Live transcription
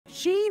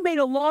she made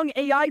a long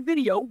AI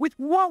video with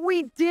what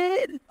we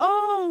did.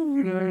 Oh.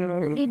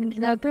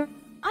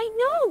 I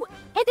know,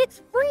 and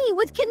it's free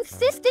with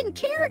consistent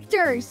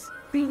characters.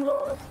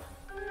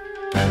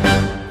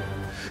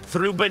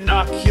 Through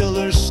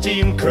binoculars,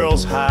 steam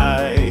curls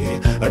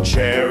high, a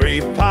cherry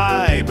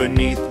pie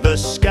beneath the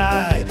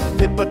sky.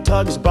 Pippa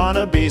tugs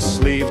Barnaby's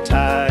sleeve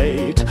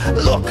tight.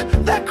 Look,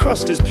 that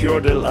crust is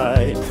pure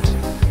delight.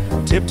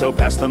 Tiptoe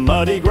past the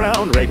muddy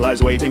ground, Rake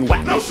lies waiting,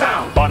 whack, no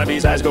sound.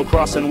 Barnaby's eyes go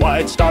crossing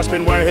wide, stars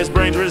spin where his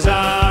brains reside.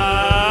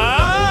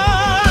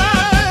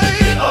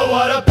 Oh,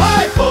 what a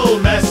pieful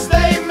mess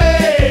they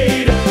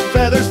made!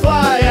 Feathers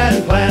fly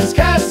and plants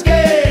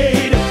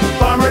cascade.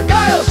 Farmer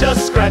Giles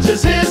just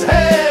scratches his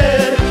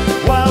head,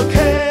 while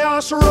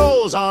chaos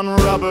rolls on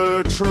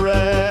rubber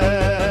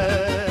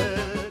tread.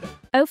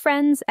 Oh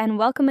friends, and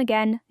welcome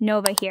again,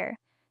 Nova here.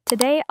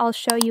 Today I'll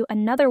show you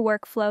another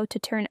workflow to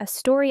turn a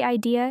story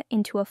idea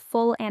into a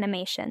full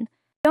animation.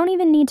 Don't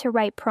even need to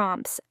write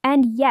prompts,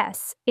 and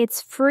yes,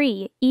 it's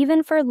free,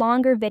 even for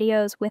longer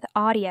videos with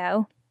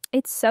audio.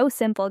 It's so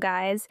simple,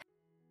 guys.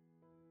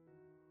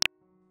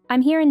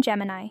 I'm here in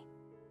Gemini.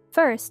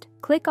 First,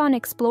 click on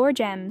Explore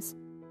Gems.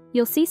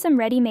 You'll see some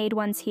ready-made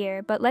ones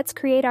here, but let's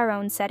create our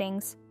own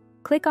settings.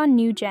 Click on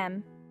New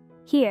Gem.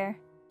 Here,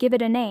 give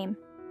it a name.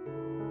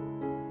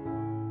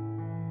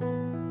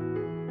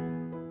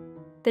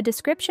 The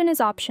description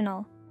is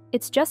optional.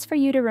 It's just for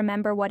you to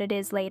remember what it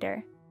is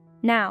later.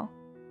 Now,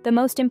 the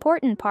most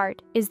important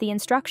part is the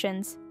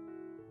instructions.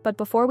 But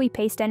before we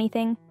paste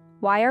anything,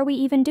 why are we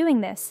even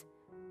doing this?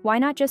 Why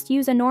not just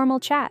use a normal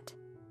chat?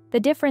 The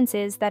difference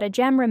is that a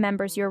gem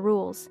remembers your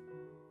rules.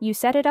 You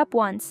set it up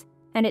once,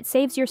 and it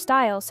saves your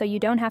style so you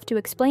don't have to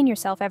explain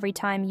yourself every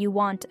time you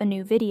want a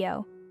new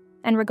video.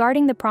 And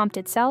regarding the prompt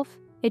itself,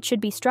 it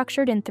should be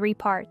structured in 3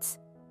 parts.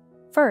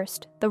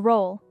 First, the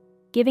role,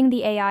 giving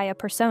the AI a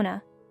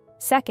persona.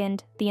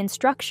 Second, the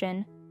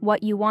instruction,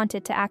 what you want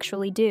it to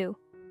actually do.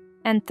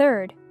 And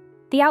third,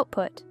 the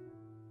output,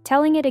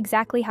 telling it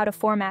exactly how to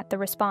format the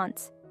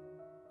response.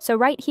 So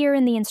right here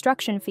in the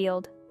instruction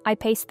field, I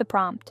paste the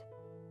prompt.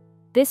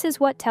 This is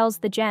what tells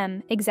the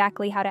gem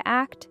exactly how to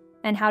act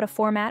and how to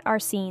format our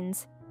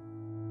scenes.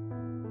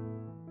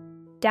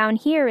 Down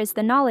here is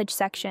the knowledge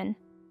section.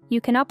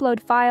 You can upload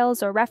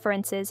files or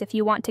references if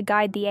you want to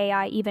guide the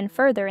AI even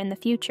further in the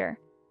future.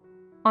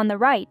 On the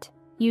right,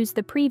 use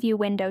the preview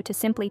window to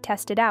simply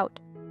test it out.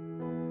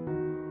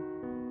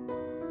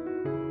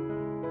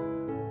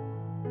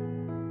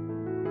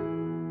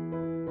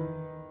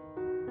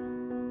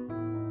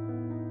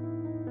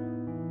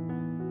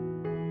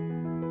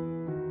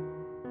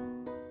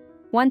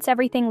 Once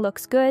everything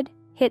looks good,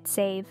 hit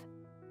save.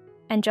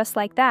 And just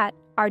like that,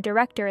 our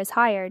director is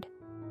hired.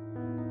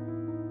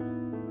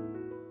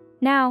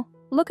 Now,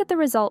 look at the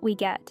result we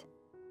get.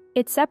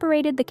 It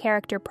separated the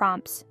character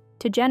prompts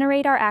to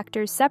generate our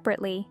actors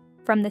separately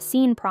from the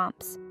scene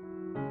prompts.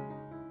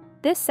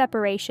 This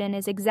separation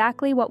is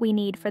exactly what we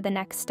need for the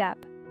next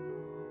step.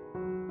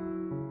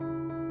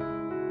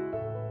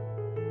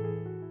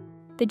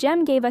 The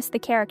gem gave us the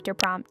character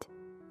prompt.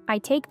 I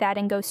take that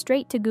and go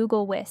straight to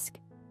Google Whisk.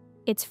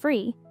 It's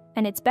free,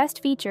 and its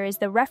best feature is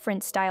the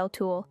reference style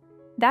tool.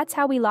 That's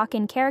how we lock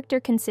in character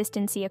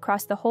consistency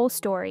across the whole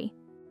story.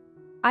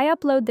 I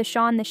upload the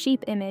Shaun the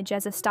Sheep image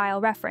as a style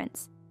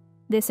reference.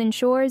 This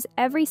ensures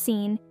every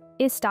scene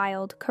is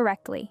styled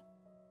correctly.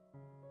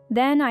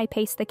 Then I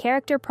paste the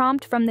character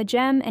prompt from the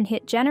gem and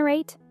hit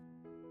generate.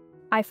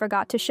 I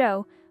forgot to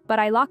show, but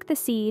I lock the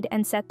seed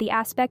and set the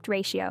aspect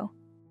ratio.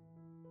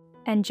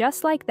 And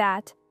just like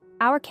that,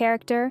 our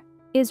character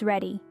is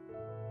ready.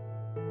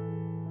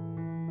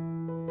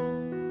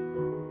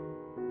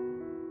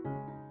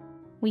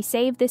 We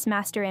save this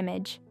master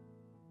image.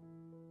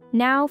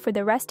 Now for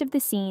the rest of the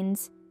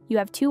scenes, you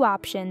have 2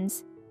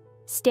 options.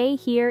 Stay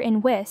here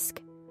in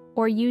Whisk,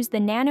 or use the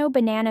Nano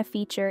Banana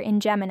feature in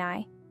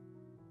Gemini.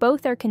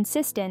 Both are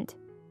consistent,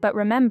 but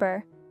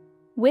remember,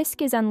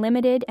 Whisk is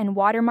unlimited and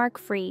watermark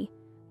free,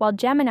 while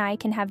Gemini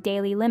can have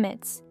daily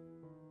limits.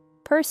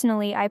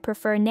 Personally, I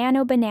prefer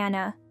Nano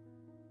Banana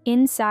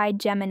inside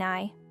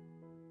Gemini.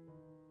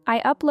 I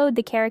upload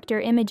the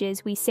character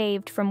images we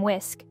saved from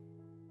Whisk.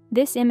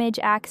 This image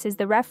acts as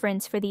the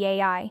reference for the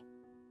AI.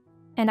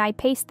 And I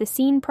paste the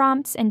scene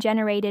prompts and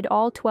generated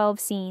all 12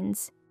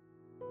 scenes.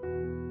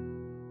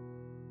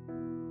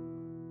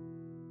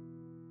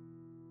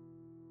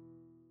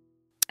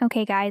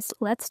 Okay guys,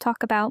 let's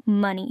talk about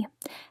money.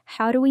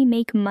 How do we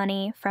make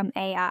money from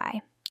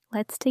AI?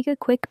 Let's take a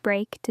quick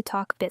break to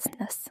talk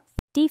business.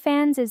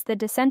 dFans is the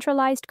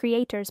decentralized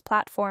creators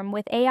platform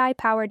with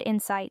AI-powered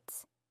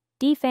insights.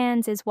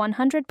 dFans is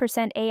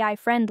 100%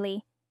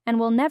 AI-friendly and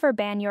will never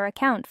ban your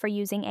account for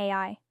using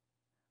AI.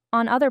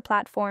 On other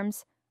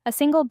platforms, a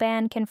single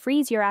ban can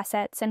freeze your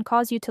assets and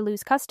cause you to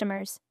lose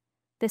customers.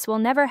 This will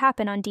never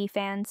happen on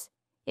dFans.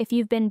 If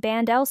you've been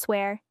banned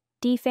elsewhere,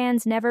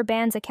 dFans never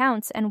bans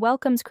accounts and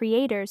welcomes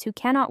creators who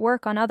cannot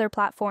work on other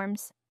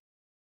platforms.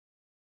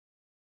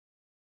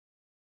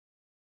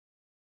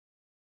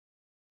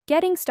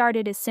 Getting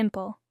started is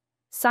simple.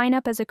 Sign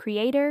up as a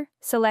creator,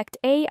 select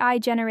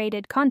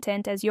AI-generated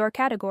content as your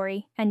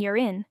category, and you're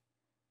in.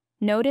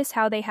 Notice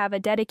how they have a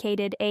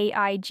dedicated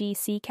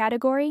AIGC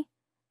category?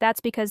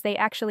 That's because they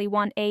actually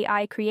want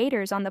AI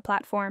creators on the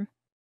platform.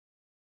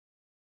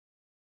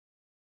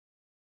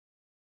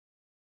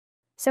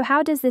 So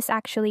how does this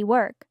actually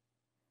work?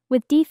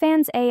 With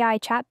dFans AI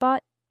chatbot,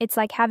 it's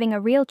like having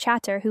a real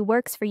chatter who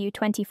works for you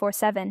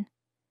 24/7.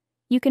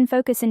 You can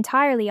focus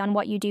entirely on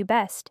what you do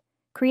best,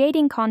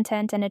 creating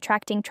content and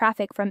attracting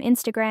traffic from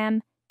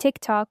Instagram,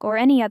 TikTok, or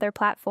any other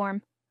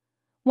platform.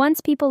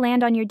 Once people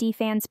land on your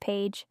dFans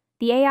page,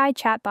 the AI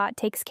chatbot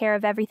takes care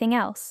of everything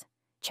else,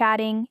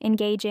 chatting,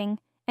 engaging,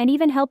 and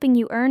even helping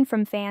you earn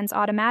from fans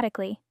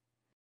automatically.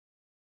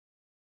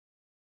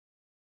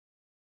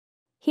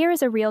 Here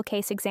is a real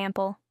case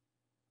example.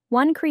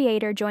 One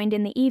creator joined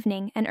in the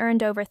evening and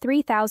earned over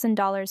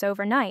 $3,000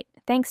 overnight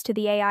thanks to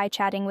the AI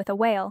chatting with a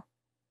whale.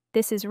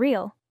 This is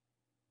real.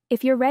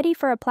 If you're ready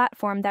for a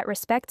platform that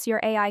respects your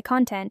AI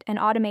content and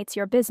automates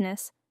your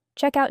business,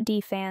 check out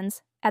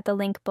dFans at the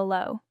link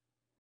below.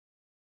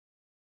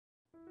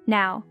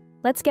 Now,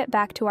 let's get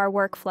back to our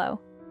workflow.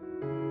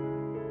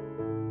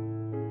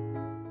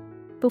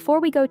 Before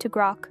we go to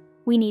Grok,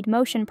 we need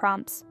motion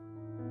prompts.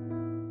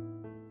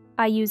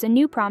 I use a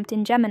new prompt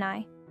in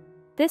Gemini.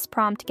 This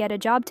prompt get a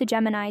job to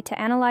Gemini to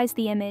analyze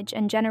the image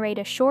and generate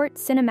a short,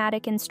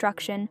 cinematic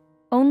instruction,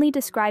 only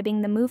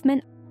describing the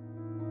movement.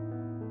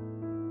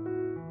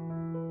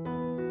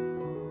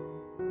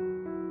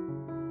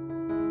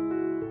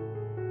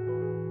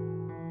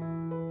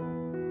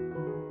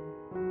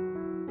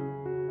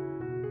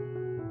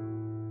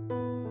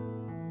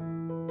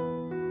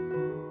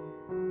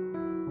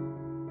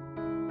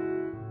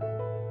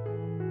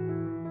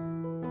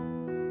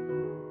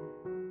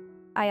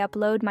 I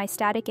upload my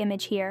static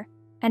image here,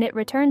 and it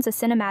returns a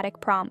cinematic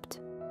prompt.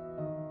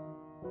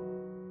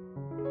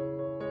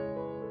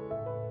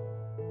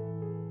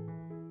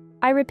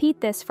 I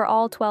repeat this for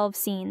all 12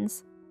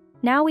 scenes.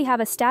 Now we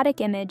have a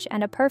static image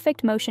and a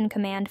perfect motion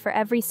command for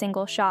every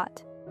single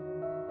shot.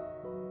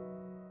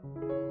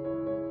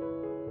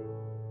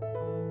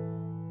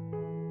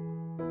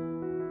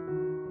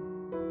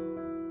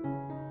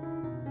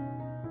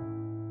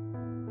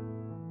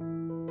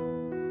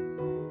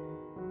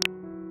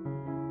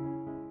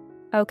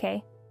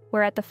 Okay,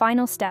 we're at the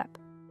final step.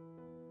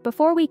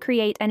 Before we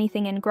create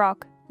anything in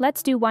Grok,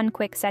 let's do one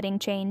quick setting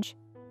change.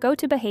 Go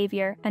to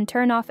Behavior and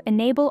turn off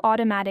Enable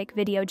Automatic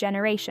Video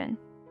Generation.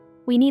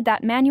 We need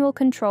that manual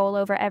control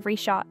over every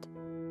shot.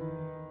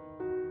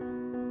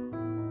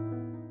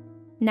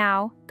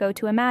 Now, go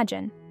to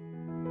Imagine.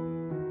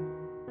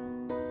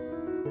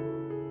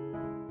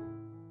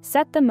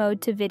 Set the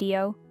mode to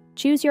video,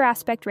 choose your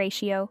aspect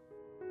ratio,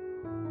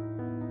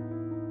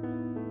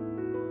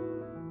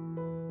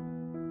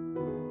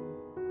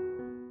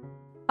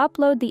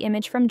 upload the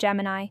image from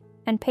Gemini,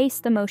 and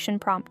paste the motion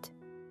prompt.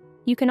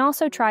 You can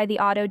also try the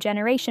auto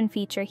generation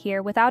feature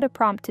here without a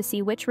prompt to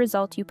see which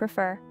result you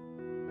prefer.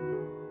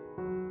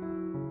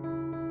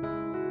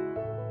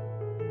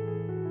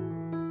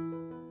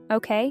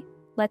 Okay,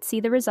 let's see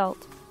the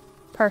result.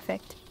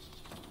 Perfect.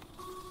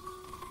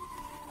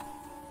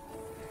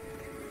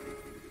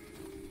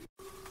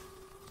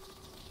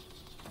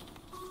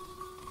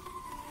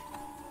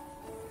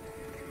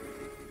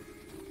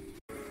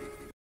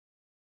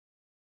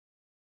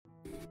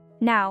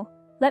 Now,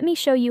 let me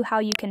show you how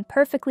you can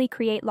perfectly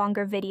create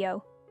longer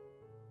video.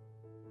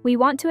 We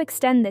want to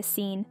extend this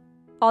scene.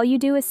 All you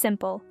do is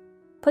simple.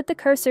 Put the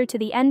cursor to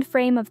the end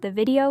frame of the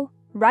video,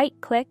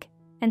 right-click,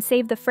 and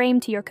save the frame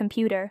to your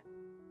computer.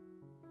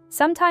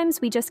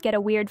 Sometimes we just get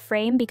a weird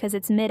frame because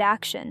it's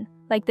mid-action,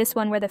 like this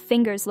one where the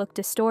fingers look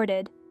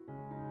distorted.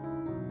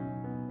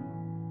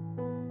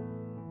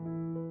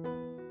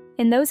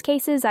 In those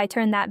cases, I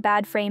turn that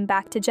bad frame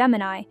back to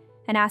Gemini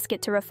and ask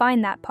it to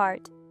refine that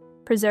part,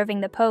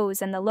 preserving the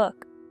pose and the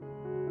look.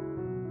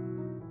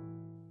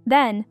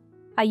 Then,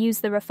 I use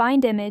the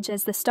refined image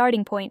as the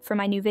starting point for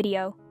my new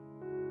video.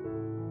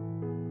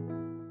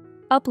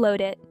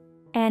 Upload it,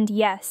 and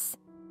yes.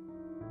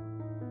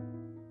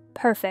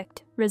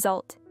 Perfect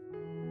result.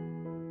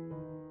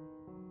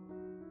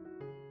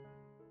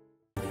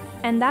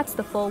 And that's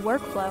the full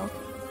workflow.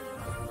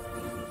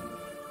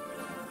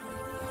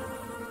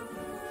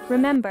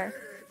 Remember,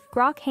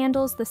 Grok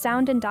handles the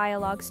sound and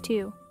dialogues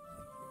too.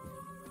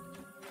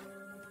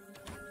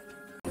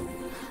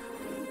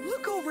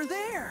 Look over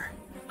there!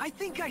 I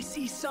think I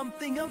see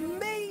something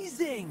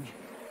amazing!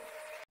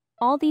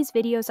 All these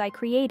videos I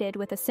created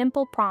with a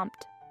simple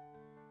prompt.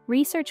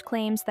 Research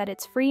claims that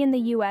it's free in the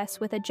US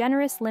with a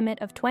generous limit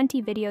of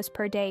 20 videos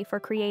per day for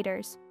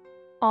creators.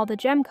 All the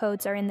gem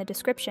codes are in the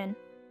description.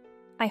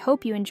 I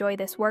hope you enjoy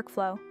this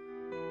workflow.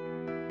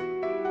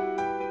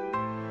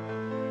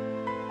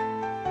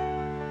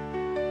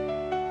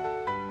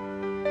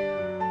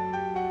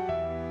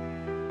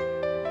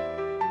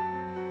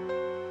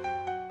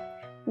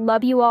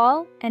 Love you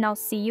all, and I'll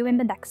see you in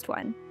the next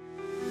one.